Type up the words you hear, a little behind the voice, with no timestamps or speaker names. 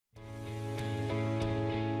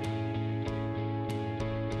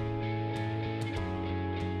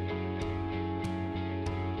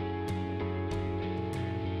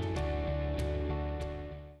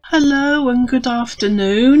Hello and good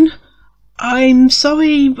afternoon. I'm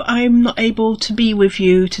sorry I'm not able to be with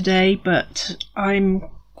you today, but I'm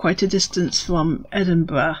quite a distance from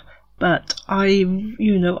Edinburgh. But I'm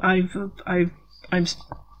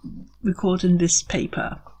recording this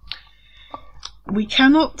paper. We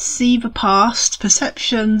cannot see the past,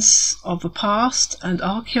 perceptions of the past and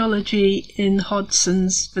archaeology in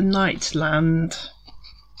Hodgson's The Night Land.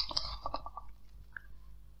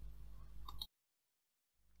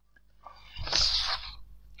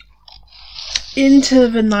 Into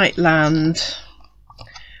the Night Land.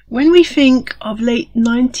 When we think of late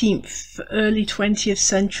 19th, early 20th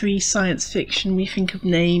century science fiction, we think of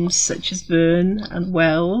names such as Verne and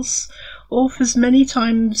Wells, authors many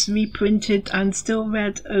times reprinted and still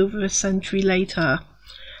read over a century later.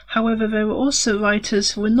 However, there were also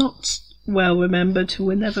writers who were not well remembered, who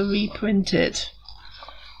were never reprinted.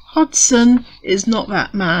 Hodgson is not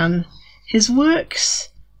that man. His works,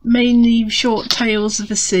 mainly short tales of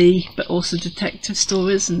the sea, but also detective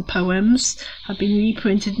stories and poems, have been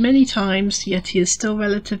reprinted many times, yet he is still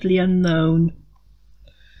relatively unknown.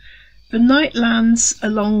 The Night Lands,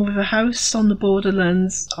 along with A House on the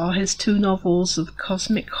Borderlands, are his two novels of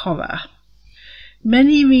cosmic horror.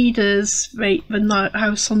 Many readers rate The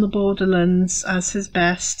House on the Borderlands as his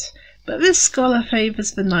best, but this scholar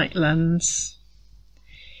favours The Night Lands.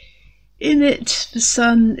 In it, the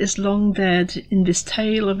sun is long dead in this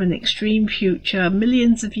tale of an extreme future,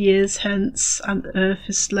 millions of years hence, and Earth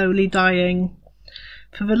is slowly dying.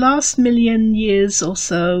 For the last million years or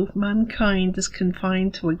so, mankind is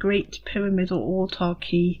confined to a great pyramidal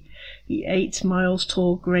autarky, the 8 miles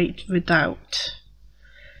tall Great Redoubt.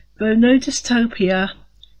 Though no dystopia,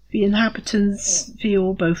 the inhabitants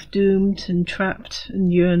feel both doomed and trapped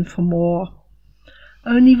and yearn for more.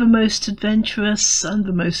 Only the most adventurous and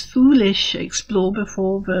the most foolish explore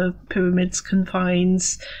before the pyramid's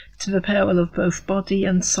confines, to the peril of both body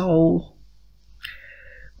and soul.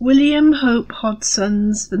 William Hope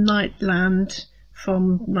Hodgson's The Night Land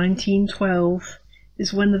from 1912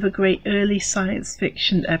 is one of the great early science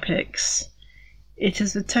fiction epics. It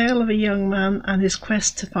is the tale of a young man and his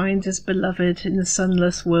quest to find his beloved in a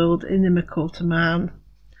sunless world inimical to man.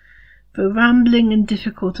 Though rambling and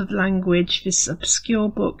difficult of language, this obscure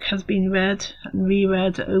book has been read and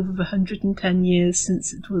reread over the 110 years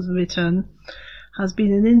since it was written, has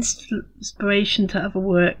been an inspiration to other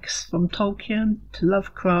works, from Tolkien to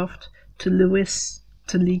Lovecraft to Lewis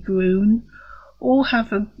to Le Guin. All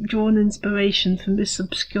have drawn inspiration from this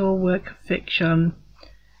obscure work of fiction.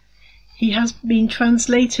 He has been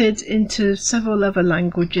translated into several other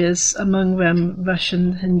languages, among them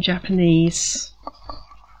Russian and Japanese.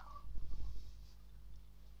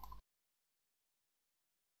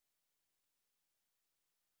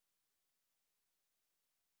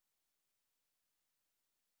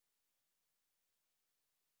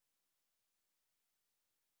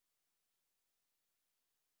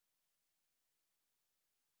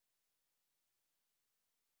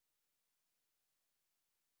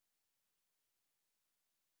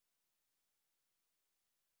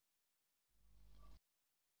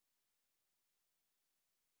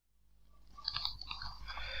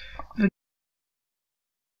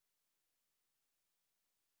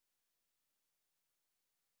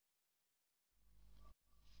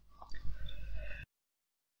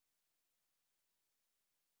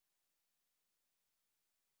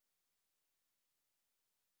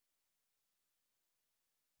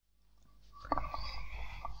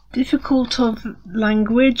 Difficult of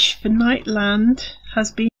language, The Night Land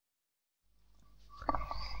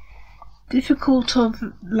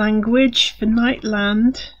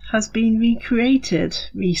has been recreated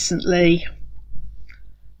recently.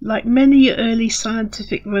 Like many early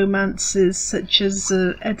scientific romances, such as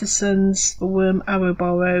Edison's The Worm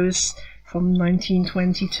Ouroboros from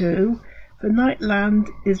 1922, The Night Land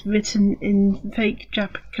is written in fake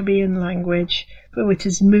Jacobean language, though it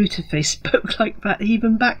is moot if they spoke like that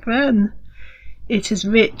even back then. It is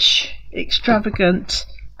rich, extravagant,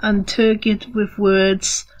 and turgid with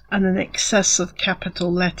words and an excess of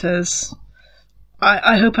capital letters.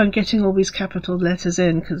 I hope I'm getting all these capital letters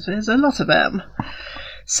in, because there's a lot of them.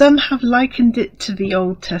 Some have likened it to the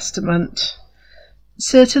Old Testament.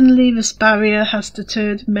 Certainly this barrier has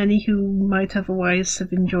deterred many who might otherwise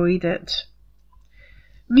have enjoyed it.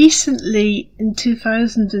 Recently, in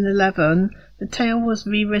 2011, the tale was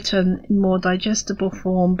rewritten in more digestible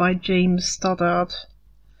form by James Stoddard.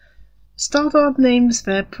 Stoddard names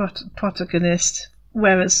their protagonist,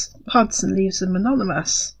 whereas Hodgson leaves them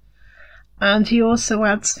anonymous. And he also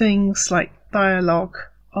adds things like dialogue,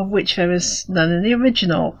 of which there is none in the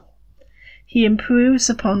original. He improves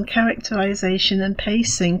upon characterization and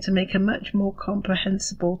pacing to make a much more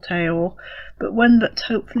comprehensible tale, but one that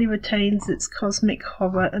hopefully retains its cosmic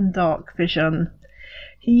horror and dark vision.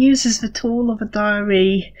 He uses the tool of a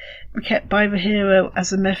diary kept by the hero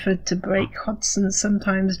as a method to break Hodgson's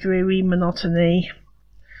sometimes dreary monotony.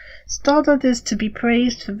 Stoddard is to be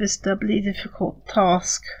praised for this doubly difficult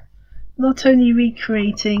task, not only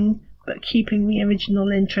recreating but keeping the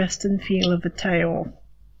original interest and feel of the tale.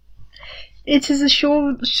 It is a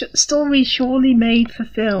story surely made for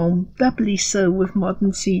film, doubly so with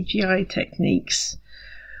modern CGI techniques.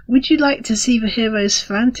 Would you like to see the hero's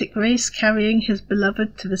frantic race carrying his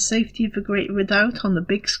beloved to the safety of the Great Redoubt on the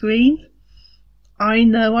big screen? I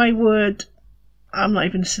know I would. I'm not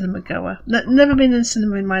even a cinema goer. Never been in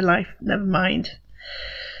cinema in my life, never mind.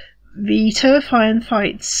 The terrifying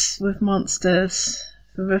fights with monsters,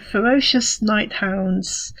 the ferocious night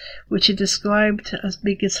hounds, which are described as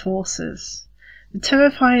big as horses, the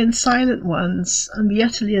terrifying silent ones, and the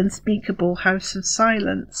utterly unspeakable House of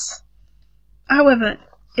Silence. However,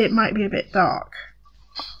 it might be a bit dark.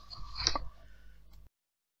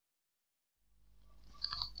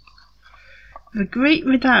 The Great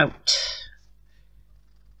Redoubt.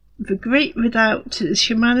 The Great Redoubt is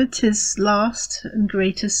humanity's last and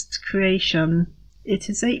greatest creation. It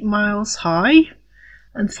is 8 miles high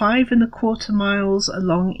and 5¼ miles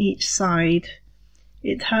along each side.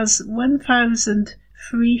 It has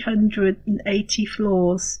 1,380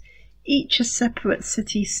 floors, each a separate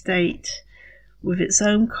city-state, with its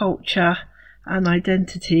own culture and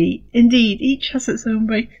identity. Indeed, each has its own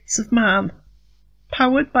race of man.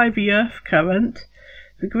 Powered by the earth current,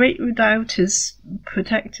 the Great Redoubt is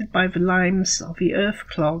protected by the limes of the earth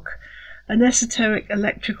clog, an esoteric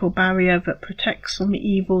electrical barrier that protects from the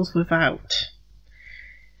evils without.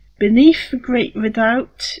 Beneath the Great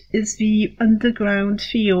Redoubt is the Underground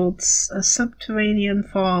Fields, a subterranean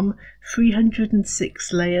farm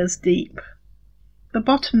 306 layers deep. The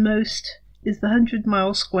bottommost is the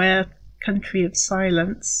 100-mile square country of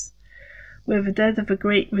silence, where the dead of the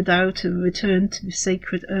Great Redoubt are returned to the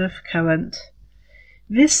sacred earth current.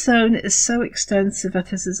 This zone is so extensive that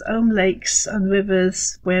it has its own lakes and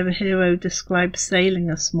rivers where the hero describes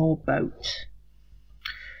sailing a small boat.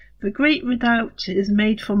 The Great Redoubt is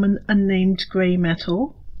made from an unnamed grey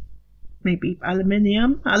metal, maybe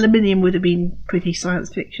aluminium. Aluminium would have been pretty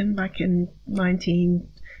science fiction back in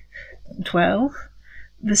 1912.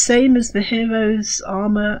 The same as the hero's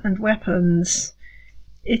armour and weapons.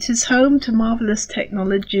 It is home to marvellous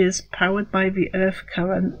technologies powered by the earth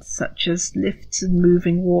current, such as lifts and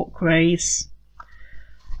moving walkways.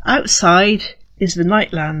 Outside is the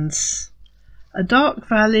Nightlands, a dark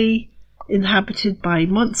valley inhabited by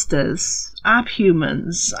monsters,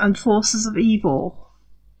 abhumans, and forces of evil.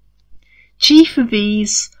 Chief of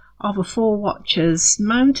these are the Four Watchers,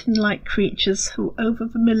 mountain-like creatures who over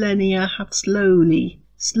the millennia have slowly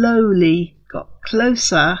got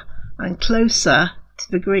closer and closer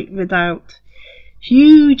to the Great Redoubt.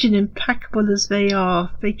 Huge and impeccable as they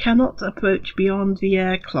are, they cannot approach beyond the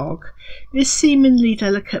air clog. This seemingly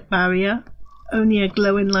delicate barrier, only a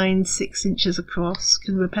glowing line 6 inches across,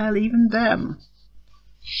 can repel even them.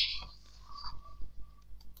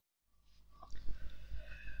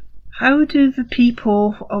 How do the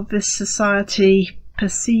people of this society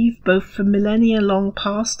perceive both the millennia long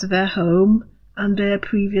past of their home and their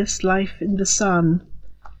previous life in the sun?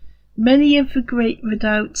 Many of the Great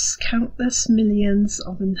Redoubt's countless millions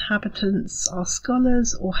of inhabitants are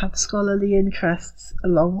scholars or have scholarly interests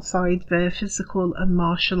alongside their physical and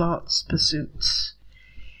martial arts pursuits.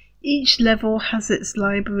 Each level has its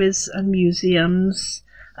libraries and museums,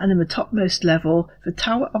 and in the topmost level, the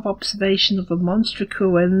Tower of Observation of the Monstrous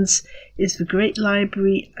Ruins, is the Great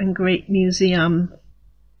Library and Great Museum.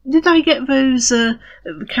 Did I get those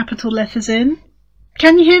capital letters in?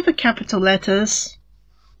 Can you hear the capital letters?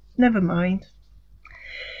 Never mind.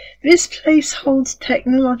 This place holds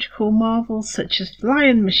technological marvels such as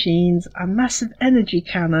flying machines and massive energy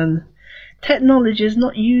cannon, technologies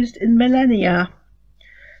not used in millennia.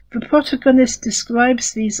 The protagonist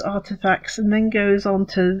describes these artifacts and then goes on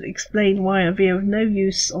to explain why they are of no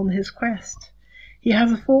use on his quest. He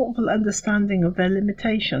has a thoughtful understanding of their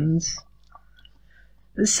limitations.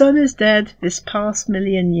 The sun is dead this past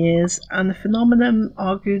million years, and the phenomenon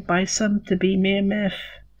argued by some to be mere myth.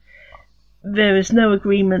 There is no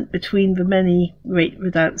agreement between the many Great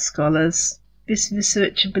Redoubt scholars. This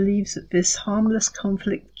researcher believes that this harmless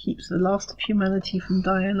conflict keeps the last of humanity from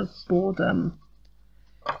dying of boredom.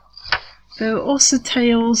 There are also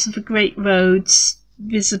tales of the great roads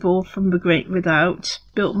visible from the Great Redoubt,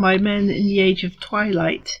 built by men in the Age of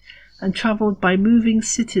Twilight, and travelled by moving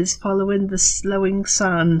cities following the slowing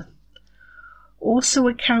sun. Also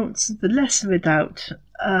accounts of the Lesser Redoubt,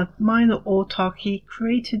 a minor autarky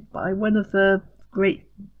created by one of the great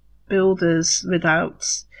builders'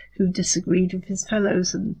 redoubts who disagreed with his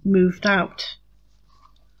fellows and moved out.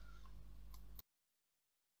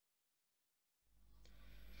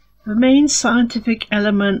 The main scientific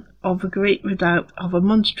element of the Great Redoubt are the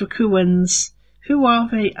monstracuans. Who are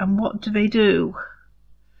they and what do they do?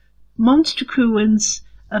 Monstracuans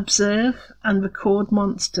observe and record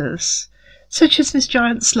monsters, such as this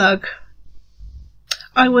giant slug.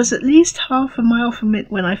 I was at least half a mile from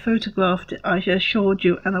it when I photographed it, I assured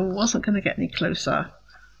you, and I wasn't going to get any closer.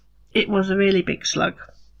 It was a really big slug.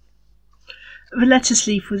 The lettuce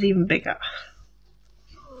leaf was even bigger.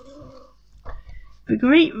 The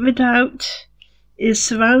Great Redoubt is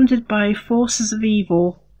surrounded by forces of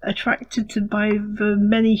evil, attracted to by the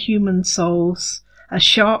many human souls, as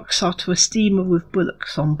sharks are to a steamer with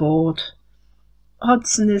bullocks on board.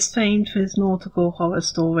 Hodgson is famed for his nautical horror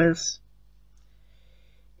stories.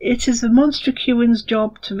 It is the monstracuans'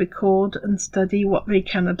 job to record and study what they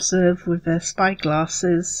can observe with their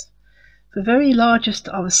spyglasses. The very largest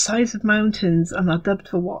are the size of mountains and are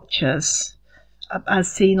dubbed the Watchers,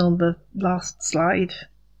 as seen on the last slide.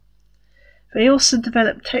 They also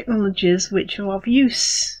develop technologies which are of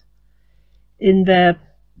use in their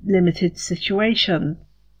limited situation.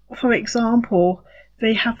 For example,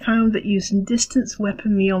 they have found that using distance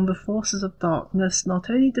weaponry on the forces of darkness not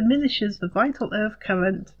only diminishes the vital earth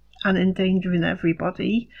current and endangering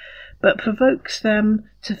everybody, but provokes them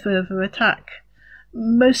to further attack.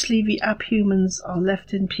 Mostly the abhumans are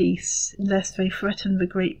left in peace, unless they threaten the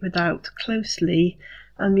Great Redoubt closely,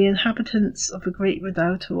 and the inhabitants of the Great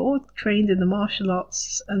Redoubt are all trained in the martial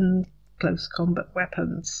arts and close combat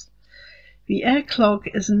weapons. The air clog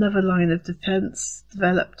is another line of defence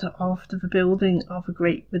developed after the building of the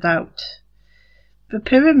Great Redoubt. The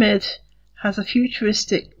pyramid has a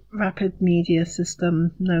futuristic rapid media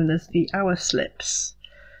system known as the hour slips.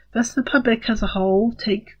 Thus the public as a whole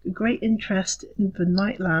take a great interest in the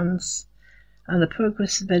Nightlands and the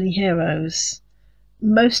progress of any heroes.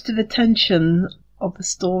 Most of the tension of the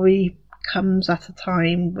story comes at a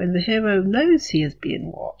time when the hero knows he is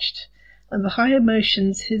being watched, and the high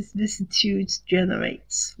emotions his vicissitudes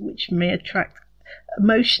generates, which may attract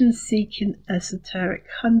emotion-seeking esoteric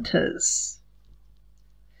hunters.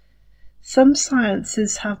 Some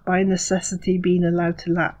sciences have by necessity been allowed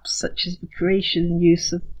to lapse, such as the creation and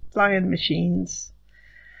use of flying machines.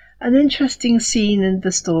 An interesting scene in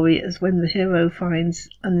the story is when the hero finds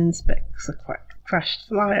and inspects a crashed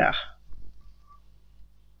flyer.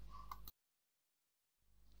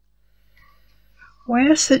 Why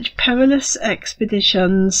are such perilous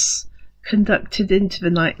expeditions conducted into the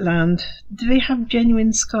Nightland? Do they have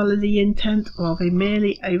genuine scholarly intent, or are they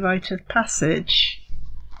merely a rite of passage?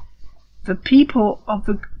 The people of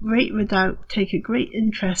the Great Redoubt take a great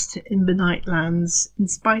interest in the Nightlands, in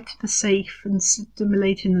spite of the safe and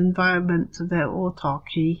stimulating environment of their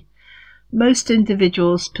autarky. Most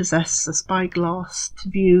individuals possess a spyglass to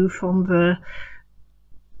view from the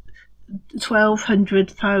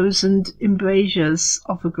 1,200,000 embrasures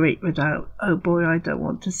of the Great Redoubt. Oh boy, I don't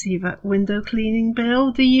want to see that window cleaning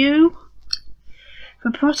bill, do you?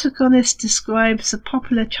 The protagonist describes a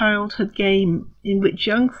popular childhood game in which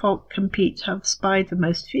young folk compete to have spied the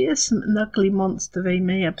most fearsome and ugly monster they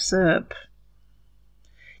may observe.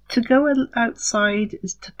 To go outside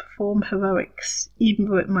is to perform heroics, even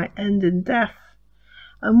though it might end in death.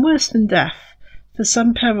 And worse than death, for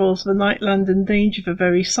some perils the Nightland endanger the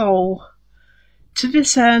very soul. To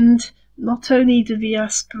this end, not only do the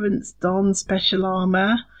aspirants don special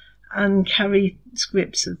armour and carry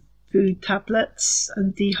scrips of food tablets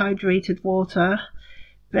and dehydrated water,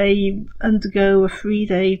 they undergo a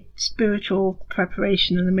 3-day spiritual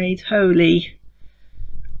preparation and are made holy.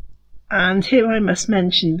 And here I must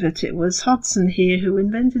mention that it was Hodgson here who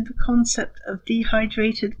invented the concept of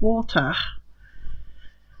dehydrated water,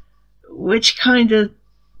 which kind of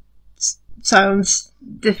sounds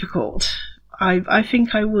difficult. I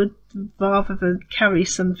think I would rather than carry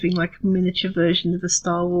something like a miniature version of the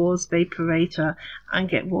Star Wars vaporator and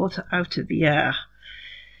get water out of the air.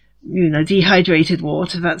 You know, dehydrated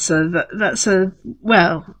water, that's a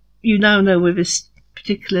well, you now know where this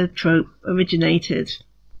particular trope originated.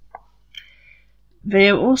 They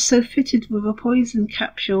are also fitted with a poison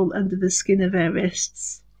capsule under the skin of their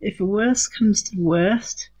wrists. If the worst comes to the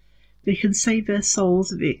worst, they can save their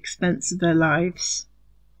souls at the expense of their lives.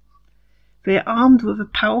 They are armed with a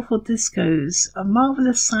powerful discos, a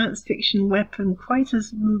marvellous science fiction weapon quite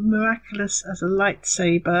as miraculous as a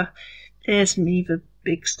lightsaber. There's me, the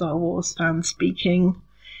big Star Wars fan speaking.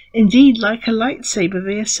 Indeed, like a lightsaber,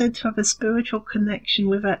 they are said to have a spiritual connection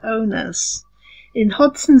with their owners. In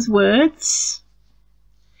Hodgson's words,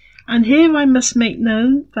 "And here I must make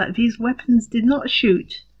known that these weapons did not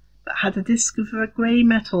shoot, but had a disc of a grey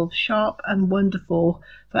metal, sharp and wonderful,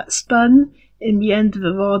 that spun in the end of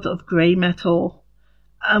a rod of grey metal,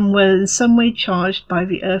 and were in some way charged by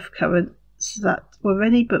the earth current, so that were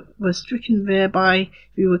any but were stricken thereby,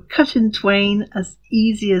 we were cut in twain as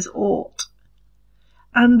easy as aught.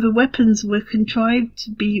 And the weapons were contrived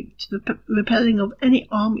to be to the repelling of any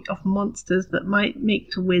army of monsters that might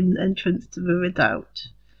make to win entrance to the redoubt.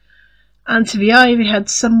 And to the eye they had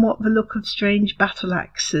somewhat the look of strange battle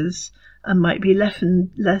axes, and might be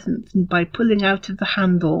lengthened by pulling out of the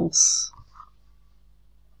handles."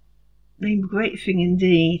 A great thing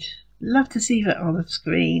indeed. Love to see that on the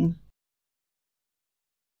screen.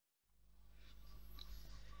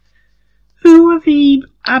 Who are the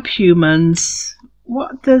abhumans?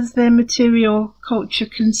 What does their material culture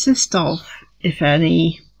consist of, if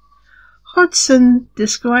any? Hodgson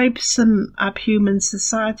describes some abhuman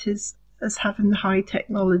societies as having high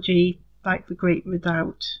technology, like the Great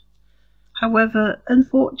Redoubt. However,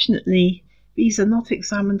 unfortunately, these are not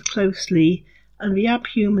examined closely, and the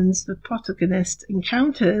abhumans the protagonist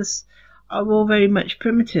encounters are all very much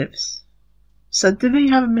primitives. So do they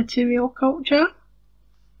have a material culture?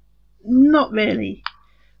 Not really,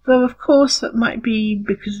 though of course that might be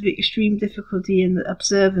because of the extreme difficulty in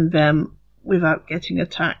observing them without getting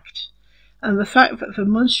attacked, and the fact that the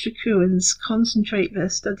monstricurans concentrate their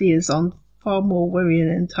studies on far more worrying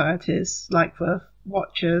entities, like the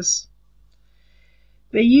Watchers.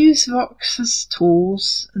 They use rocks as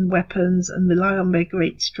tools and weapons and rely on their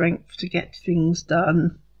great strength to get things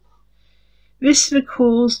done. This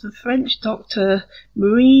recalls the French doctor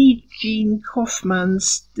Marie-Jeanne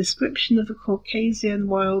Kaufmann's description of a Caucasian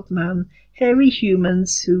wild man, hairy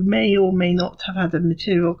humans who may or may not have had a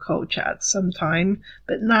material culture at some time,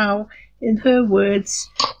 but now, in her words,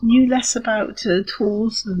 knew less about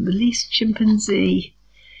tools than the least chimpanzee.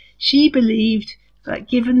 She believed that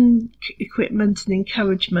given equipment and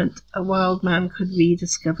encouragement, a wild man could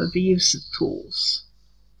rediscover the use of tools.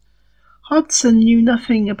 Hodgson knew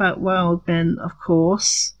nothing about wild men, of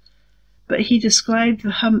course, but he described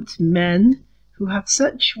the humped men who have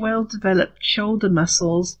such well-developed shoulder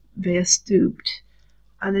muscles they are stooped,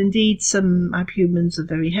 and indeed some abhumans are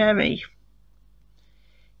very hairy.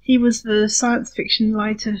 He was the science fiction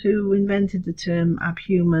writer who invented the term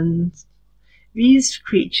abhumans. These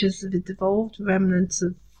creatures are the devolved remnants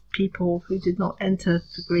of people who did not enter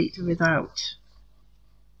the Great Redoubt.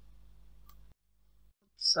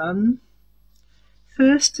 Son,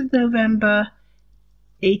 1st of November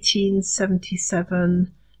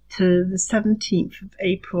 1877 to the 17th of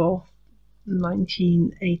April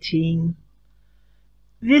 1918.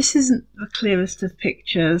 This isn't the clearest of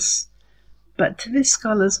pictures, but to this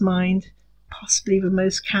scholar's mind, possibly the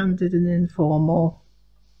most candid and informal.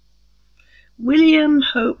 William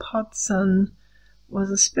Hope Hodgson was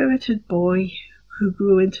a spirited boy who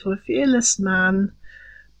grew into a fearless man,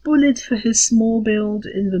 bullied for his small build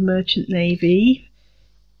in the merchant navy.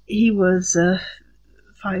 He was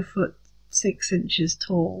 5'6"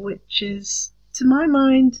 tall, which is, to my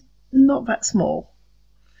mind, not that small.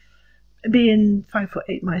 Being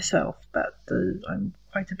 5'8" myself, but I'm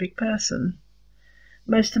quite a big person.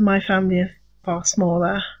 Most of my family are far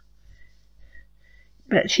smaller.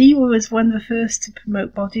 But he was one of the first to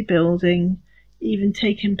promote bodybuilding, even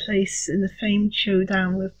taking place in the famed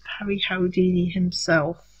showdown with Harry Houdini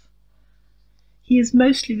himself. He is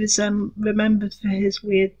mostly remembered for his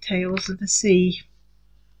weird tales of the sea.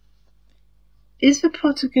 Is the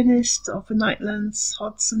protagonist of the Nightlands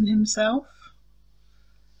Hodgson himself?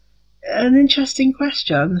 An interesting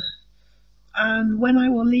question, and one I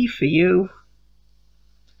will leave for you.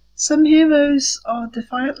 Some heroes are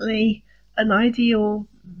defiantly an ideal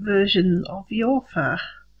version of the author.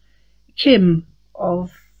 Kim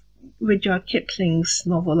of Rudyard Kipling's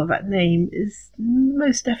novel of that name is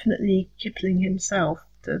most definitely Kipling himself,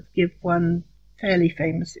 to give one fairly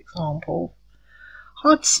famous example.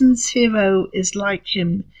 Hodgson's hero is like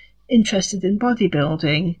him, interested in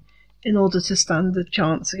bodybuilding in order to stand a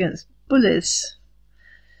chance against bullies.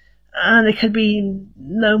 And it could be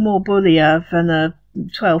no more bullier than a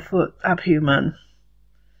 12-foot abhuman.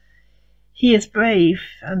 He is brave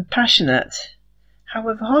and passionate.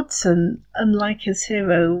 However, Hodgson, unlike his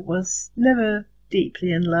hero, was never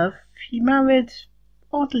deeply in love. He married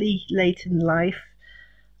oddly late in life,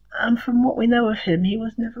 and from what we know of him, he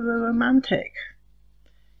was never a romantic.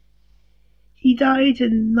 He died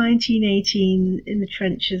in 1918 in the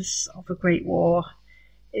trenches of the Great War.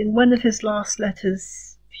 In one of his last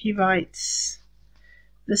letters he writes,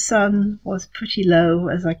 "The sun was pretty low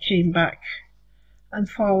as I came back, and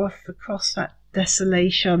far off across that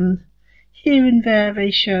desolation, here and there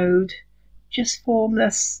they showed, just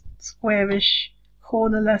formless, squarish,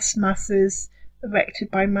 cornerless masses erected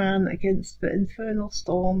by man against the infernal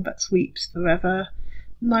storm that sweeps forever,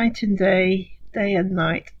 night and day, day and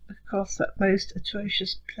night, across that most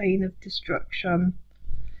atrocious plain of destruction.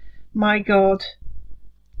 My God,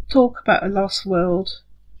 talk about a lost world,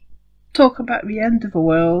 talk about the end of the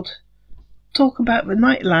world, talk about the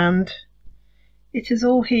night land. It is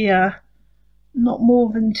all here, not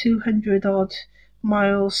more than 200 odd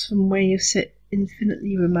miles from where you sit,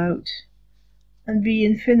 infinitely remote, and the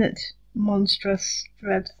infinite, monstrous,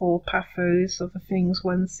 dreadful pathos of the things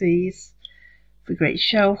one sees, the great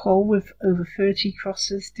shell hole with over 30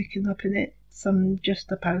 crosses sticking up in it, some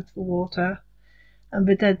just up out of the water, and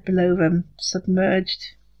the dead below them,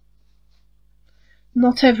 submerged.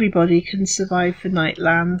 Not everybody can survive the night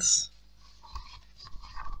lands."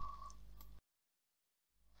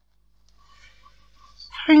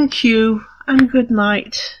 Thank you and good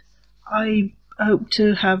night. I hope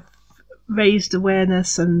to have raised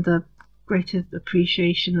awareness and a greater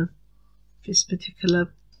appreciation of this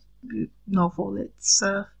particular novel. It's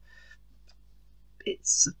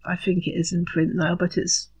I think it is in print now, but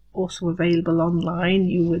it's also available online.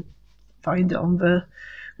 You would find it on the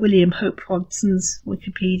William Hope Hodgson's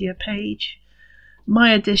Wikipedia page.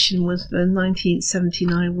 My edition was the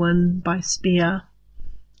 1979 one by Spear,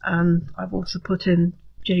 and I've also put in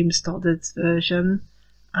James Stoddard's version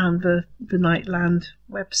and the Nightland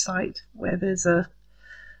website, where there's a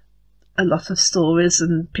lot of stories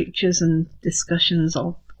and pictures and discussions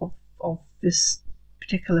of this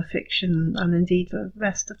particular fiction, and indeed the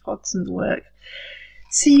rest of Hodgson's work.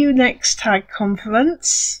 See you next Tag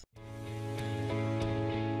Conference.